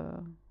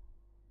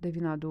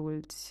devin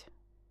adulți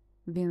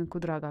vin cu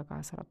drag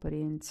acasă la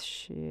părinți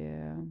și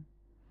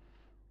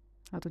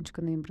atunci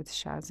când îi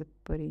îmbrățișează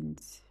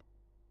părinți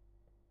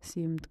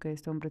simt că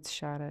este o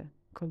îmbrățișare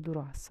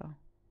călduroasă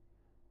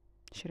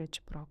și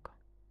reciprocă.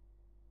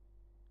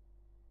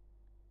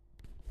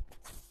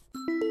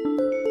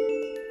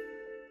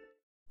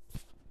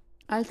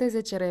 Alte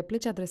 10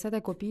 replici adresate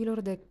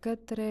copiilor de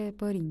către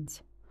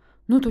părinți.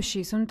 Nu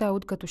tuși, să nu te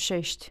aud că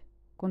tușești.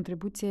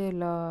 Contribuție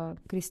la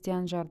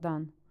Cristian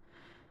Jardan.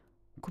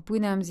 Cu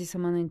pâine am zis să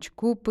mănânci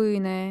cu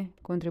pâine.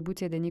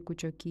 Contribuție de Nicu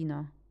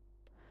Ciochină.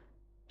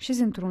 Și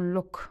într-un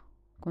loc.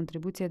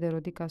 Contribuție de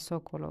Rodica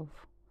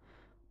Sokolov.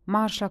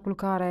 Marș la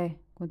culcare.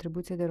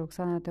 Contribuție de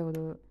Roxana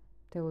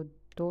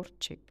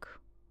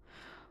Teodorcic.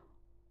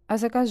 Ai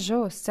să cazi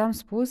jos. Ți-am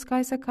spus că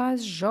ai să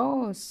cazi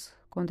jos.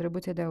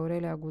 Contribuție de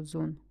Aurelia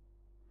Guzun.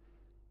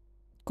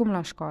 Cum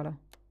la școală?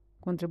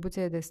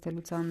 Contribuție de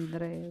Steluța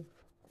Andreev.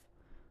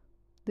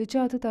 De ce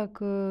atâta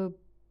că...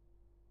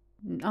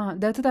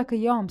 de atâta că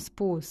eu am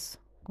spus.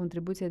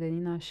 Contribuție de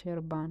Nina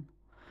Șerban.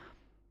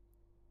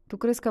 Tu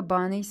crezi că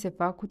banii se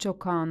fac cu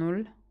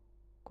ciocanul?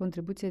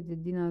 Contribuție de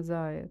Dina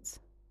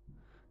Zaeț.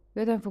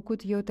 Eu te-am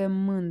făcut, eu te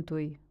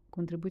mântui.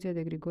 Contribuție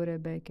de Grigore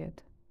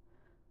Beckett.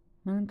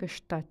 Mănâncă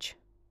ștaci.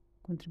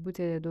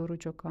 Contribuție de Doru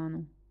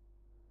Ciocanu.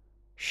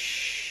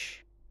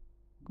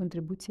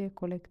 Contribuție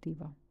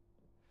colectivă.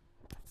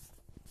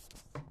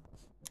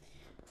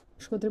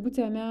 Și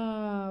contribuția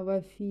mea va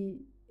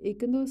fi... E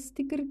când o să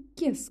te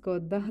cârchesc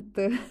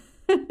odată.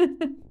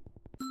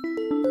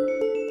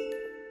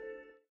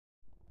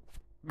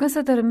 Când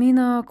se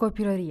termină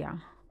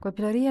copilăria?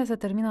 Copilăria se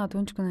termină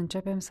atunci când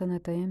începem să ne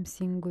tăiem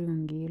singuri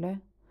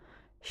unghiile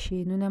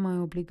și nu ne mai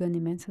obligă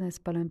nimeni să ne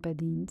spălăm pe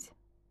dinți,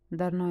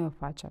 dar noi o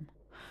facem.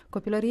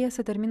 Copilăria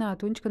se termină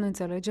atunci când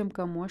înțelegem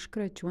că Moș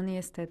Crăciun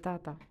este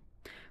tata.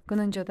 Când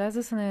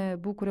încetează să ne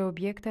bucure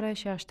obiectele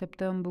și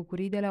așteptăm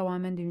bucurii de la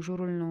oameni din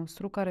jurul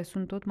nostru, care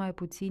sunt tot mai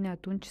puțini,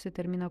 atunci se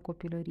termină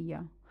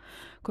copilăria.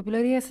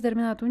 Copilăria se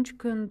termină atunci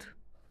când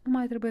nu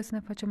mai trebuie să ne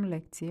facem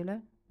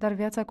lecțiile, dar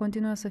viața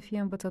continuă să fie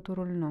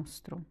învățătorul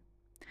nostru.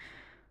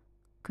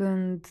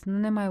 Când nu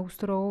ne mai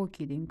ustură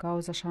ochii din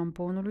cauza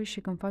șamponului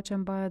și când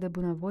facem baia de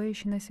bunăvoie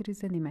și ne siriți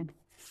de nimeni.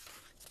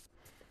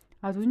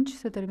 Atunci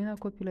se termină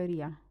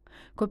copilăria.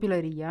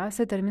 Copilăria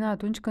se termină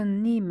atunci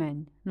când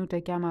nimeni nu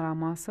te cheamă la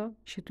masă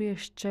și tu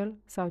ești cel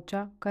sau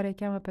cea care îi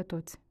cheamă pe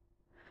toți.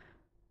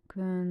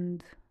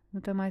 Când nu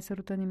te mai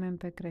sărută nimeni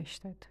pe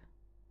creștet.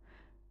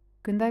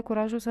 Când ai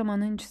curajul să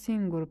mănânci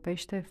singur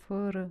pește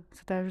fără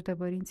să te ajute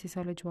părinții să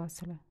alegi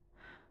oasele.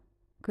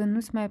 Când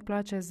nu-ți mai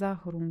place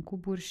zahărul în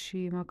cuburi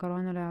și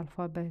macaroanele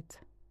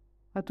alfabet.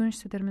 Atunci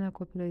se termină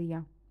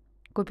copilăria.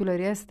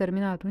 Copilăria se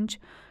termină atunci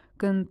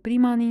când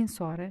prima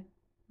ninsoare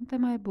nu te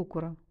mai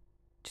bucură,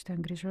 ci te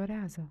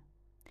îngrijorează.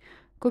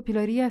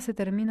 Copilăria se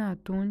termină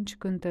atunci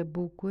când te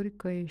bucuri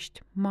că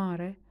ești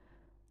mare,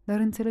 dar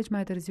înțelegi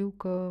mai târziu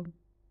că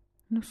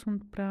nu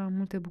sunt prea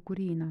multe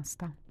bucurii în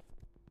asta.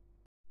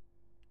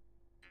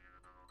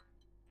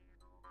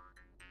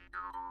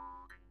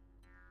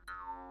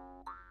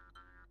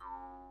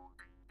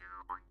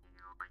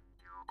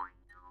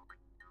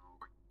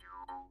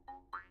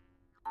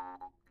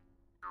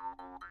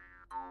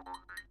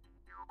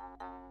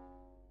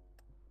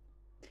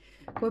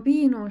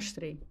 Copiii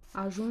noștri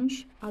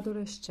ajunși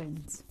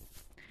adolescenți.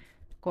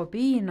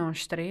 Copiii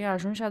noștri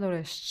ajunși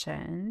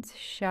adolescenți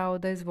și-au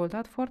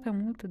dezvoltat foarte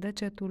mult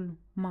degetul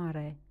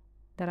mare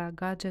de la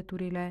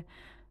gadgeturile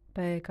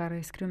pe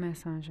care scriu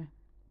mesaje.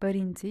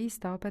 Părinții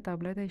stau pe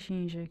tablete și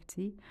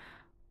injecții,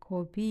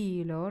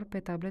 copiilor pe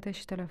tablete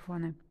și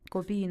telefoane.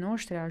 Copiii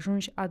noștri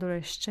ajunși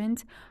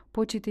adolescenți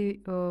pot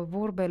citi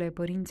vorbele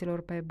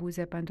părinților pe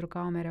buze pentru că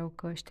au mereu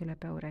căștile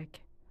pe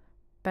ureche.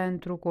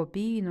 Pentru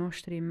copiii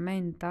noștri,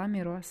 menta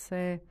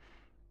miroase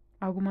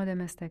a gumă de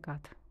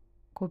mestecat.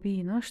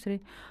 Copiii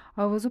noștri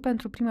au văzut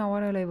pentru prima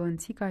oară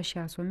levănțica și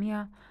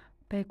asomia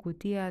pe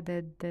cutia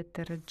de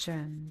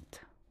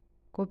detergent.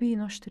 Copiii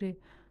noștri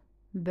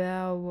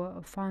beau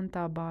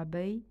Fanta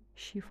babei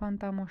și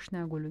Fanta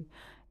moșneagului,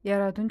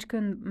 iar atunci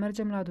când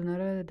mergem la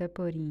adunările de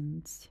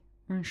părinți,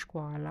 în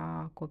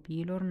școala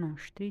copiilor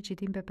noștri,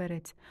 citim pe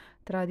pereți.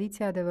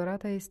 Tradiția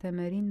adevărată este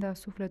merinda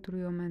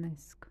sufletului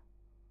omenesc.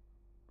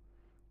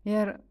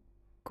 Iar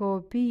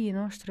copiii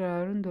noștri,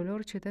 la rândul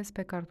lor, citesc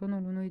pe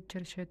cartonul unui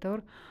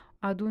cercetător,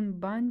 adun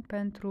bani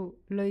pentru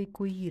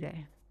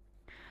lăicuire.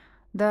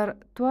 Dar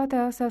toate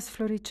astea sunt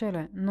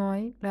floricele.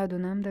 Noi le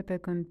adunăm de pe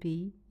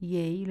câmpii,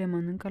 ei le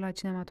mănâncă la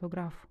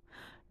cinematograf.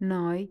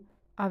 Noi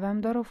aveam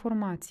doar o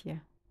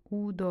formație,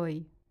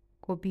 U2.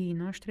 Copiii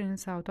noștri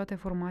însă au toate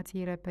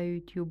formațiile pe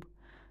YouTube.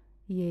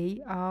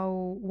 Ei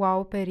o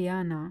au pe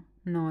Rihanna,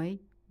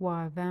 noi o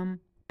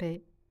aveam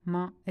pe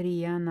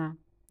Mariana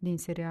din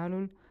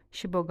serialul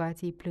Și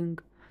bogații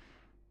plâng.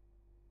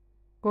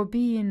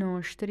 Copiii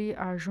noștri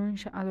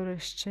ajunși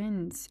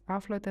adolescenți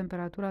află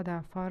temperatura de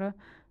afară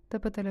de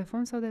pe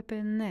telefon sau de pe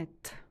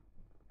net.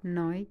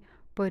 Noi,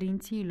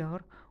 părinții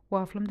lor, o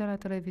aflăm de la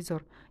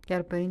televizor,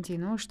 iar părinții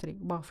noștri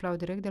o aflau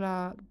direct de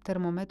la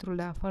termometrul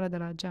de afară de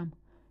la geam,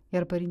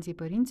 iar părinții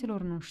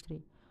părinților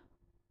noștri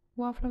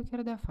o aflau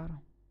chiar de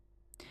afară.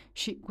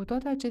 Și cu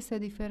toate aceste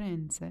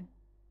diferențe,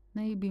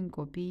 ne iubim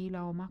copiii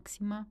la o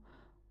maximă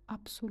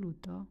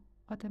absolută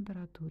a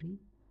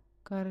temperaturii,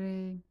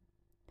 care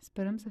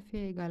sperăm să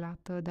fie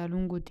egalată de-a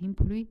lungul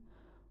timpului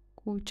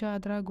cu cea a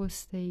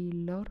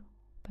dragostei lor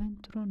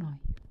pentru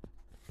noi.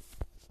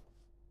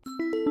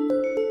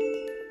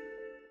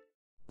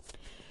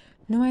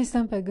 Nu mai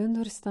stăm pe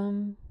gânduri,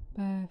 stăm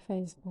pe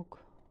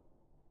Facebook.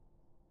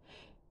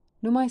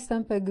 Nu mai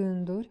stăm pe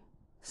gânduri,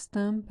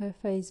 stăm pe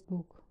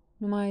Facebook.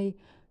 Nu mai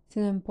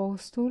ținem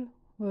postul,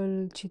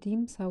 îl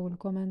citim sau îl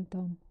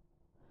comentăm.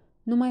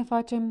 Nu mai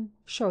facem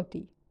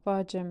shoti,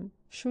 facem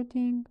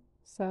shooting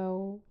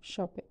sau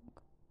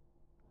shopping.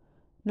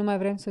 Nu mai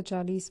vrem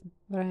socialism,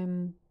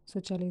 vrem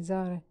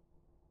socializare.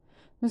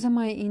 Nu se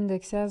mai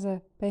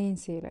indexează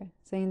pensiile,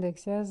 se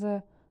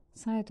indexează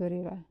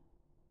site-urile.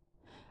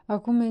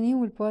 Acum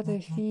meniul poate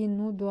fi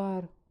nu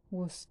doar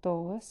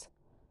gustos,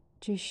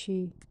 ci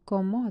și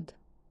comod,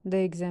 de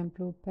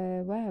exemplu,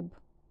 pe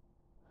web.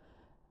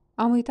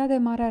 Am uitat de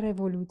Marea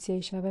Revoluție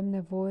și avem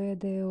nevoie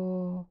de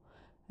o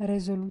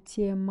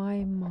rezoluție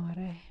mai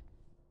mare.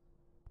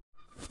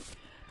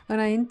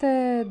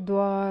 Înainte,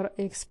 doar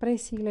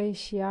expresiile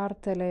și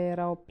artele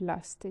erau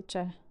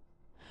plastice.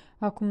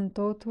 Acum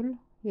totul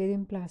e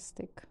din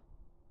plastic.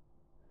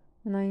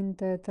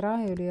 Înainte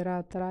traiul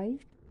era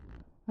trai,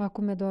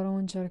 acum e doar o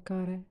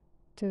încercare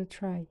to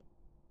try.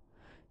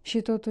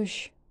 Și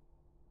totuși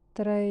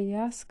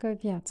trăiască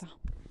viața.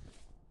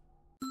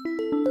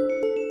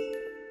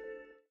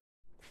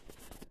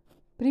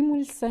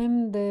 Primul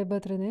semn de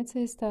bătrânețe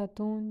este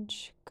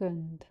atunci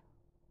când...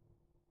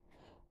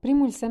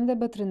 Primul semn de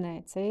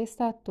bătrânețe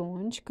este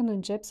atunci când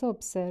începi să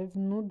observi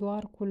nu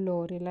doar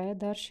culorile,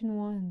 dar și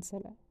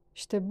nuanțele.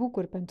 Și te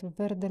bucuri pentru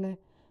verdele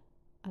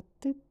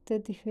atât de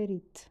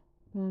diferit,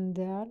 pe un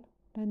deal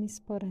la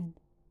nispăreni.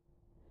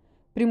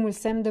 Primul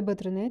semn de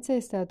bătrânețe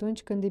este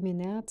atunci când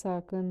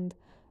dimineața, când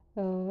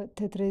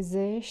te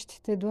trezești,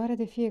 te doare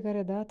de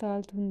fiecare dată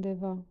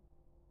altundeva,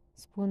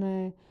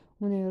 spune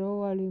un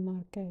erou al lui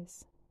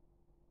Marquez.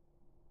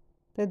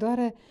 Te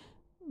doare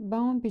ba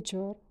un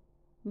picior,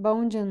 ba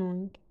un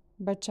genunchi,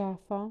 ba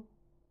ceafa,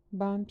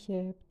 ba în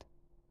piept.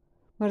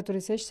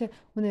 Mărturisește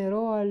un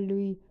erou al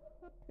lui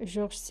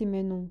Georges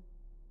Simenon.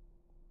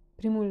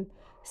 Primul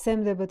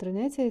semn de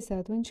bătrânețe este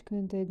atunci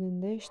când te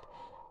gândești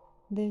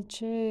de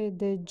ce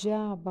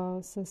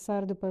degeaba să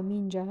sar după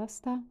mingea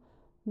asta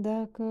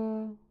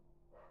dacă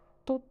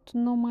tot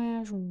nu mai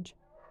ajunge,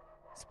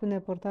 spune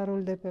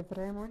portarul de pe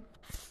vremuri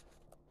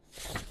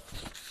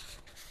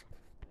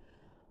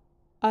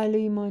al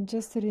lui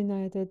Manchester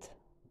United,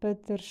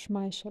 Peter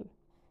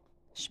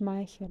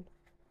Schmeichel.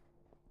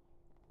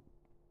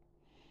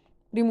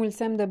 Primul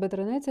semn de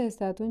bătrânețe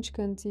este atunci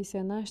când ți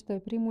se naște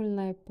primul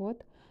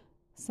nepot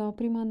sau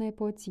prima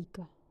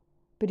nepoțică.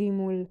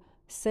 Primul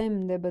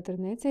semn de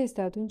bătrânețe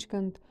este atunci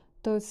când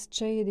toți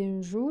cei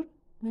din jur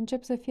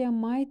încep să fie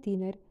mai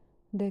tineri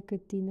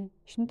decât tine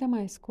și nu te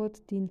mai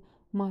scot din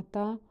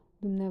mata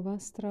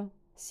dumneavoastră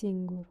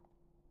singur.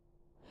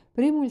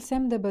 Primul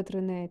semn de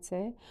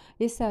bătrânețe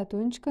este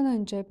atunci când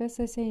începe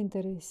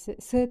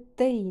să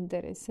te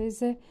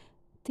intereseze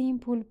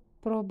timpul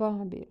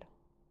probabil.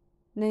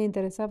 Ne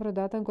interesa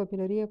vreodată în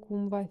copilărie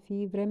cum va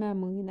fi vremea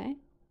mâine?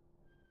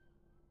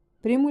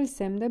 Primul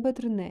semn de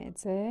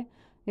bătrânețe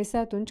este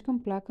atunci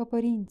când pleacă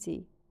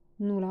părinții,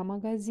 nu la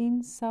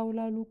magazin sau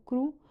la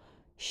lucru,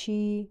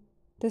 și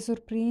te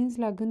surprinzi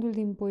la gândul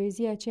din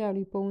poezia aceea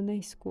lui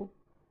Păunescu: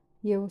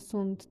 eu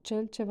sunt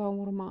cel ce va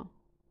urma.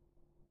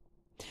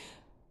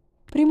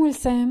 Primul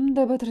semn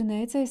de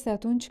bătrânețe este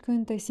atunci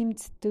când te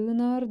simți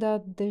tânăr,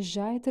 dar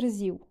deja e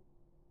târziu.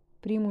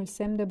 Primul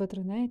semn de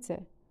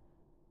bătrânețe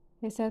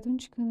este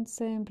atunci când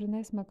se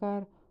împlinesc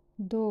măcar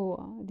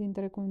două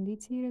dintre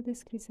condițiile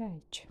descrise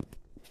aici.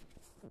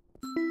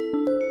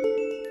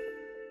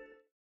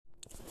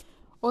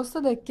 100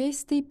 de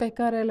chestii pe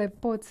care le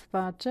poți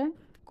face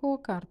cu o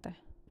carte.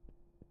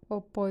 O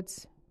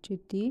poți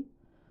citi,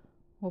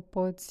 o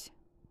poți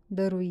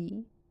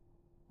dărui,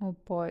 o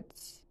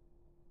poți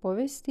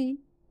povesti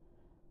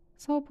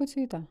sau o poți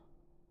uita.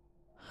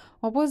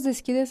 O poți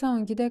deschide sau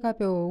închide ca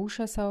pe o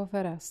ușă sau o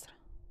fereastră.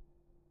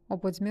 O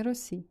poți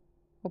mirosi,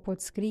 o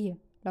poți scrie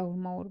la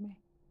urma urmei.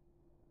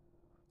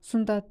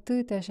 Sunt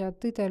atâtea și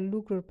atâtea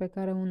lucruri pe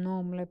care un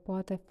om le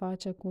poate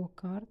face cu o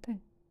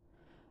carte,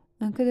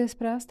 încât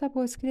despre asta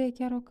poți scrie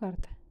chiar o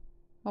carte.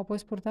 O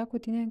poți purta cu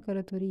tine în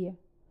călătorie.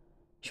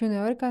 Și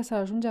uneori, ca să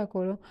ajungi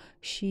acolo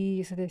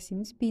și să te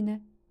simți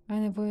bine, ai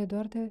nevoie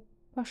doar de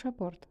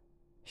pașaport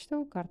și de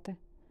o carte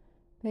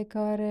pe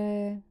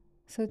care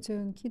să ți-o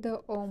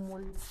închidă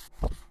omul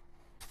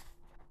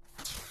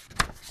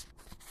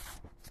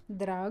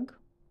drag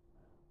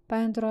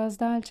pentru a-ți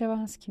da altceva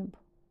în schimb.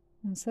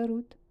 Un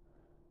sărut,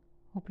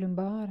 o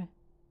plimbare,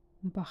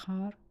 un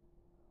pahar,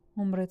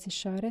 o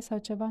îmbrățișare sau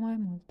ceva mai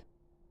mult.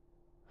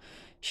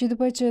 Și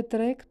după ce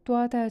trec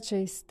toate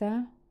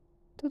acestea,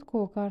 tot cu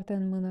o carte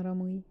în mână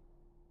rămâi.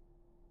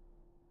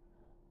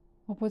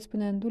 O poți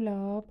pune în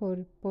dulap,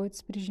 ori poți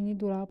sprijini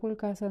dulapul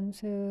ca să nu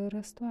se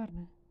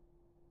răstoarne.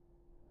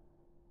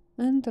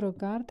 Într-o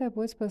carte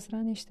poți păstra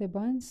niște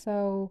bani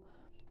sau,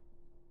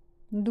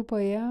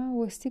 după ea,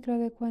 o sticlă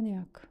de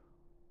coniac.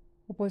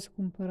 O poți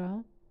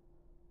cumpăra,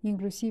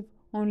 inclusiv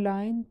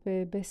online,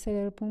 pe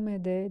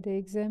bestseller.md, de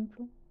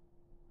exemplu,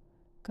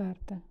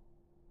 carte.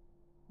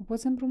 O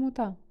poți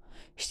împrumuta,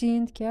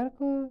 știind chiar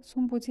că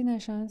sunt puține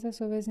șanse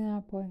să o vezi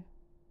înapoi.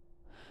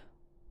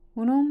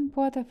 Un om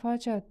poate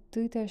face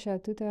atâtea și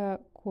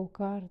atâtea cu o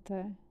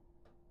carte.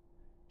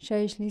 Și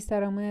aici lista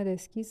rămâne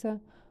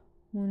deschisă,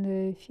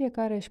 unde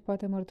fiecare își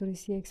poate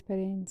mărturisi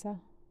experiența.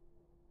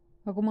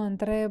 Acum mă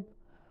întreb,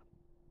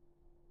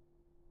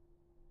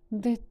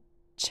 de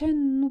ce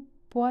nu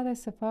poate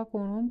să facă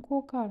un om cu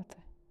o carte?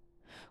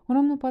 Un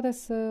om nu poate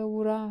să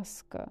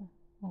urască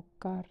o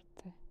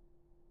carte.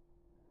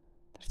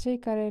 Dar cei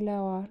care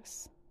le-au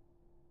ars,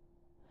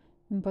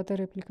 îmi poate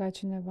replica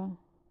cineva,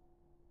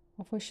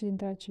 au fost și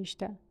dintre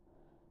aceștia.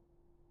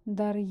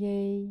 Dar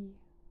ei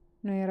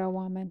nu erau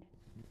oameni.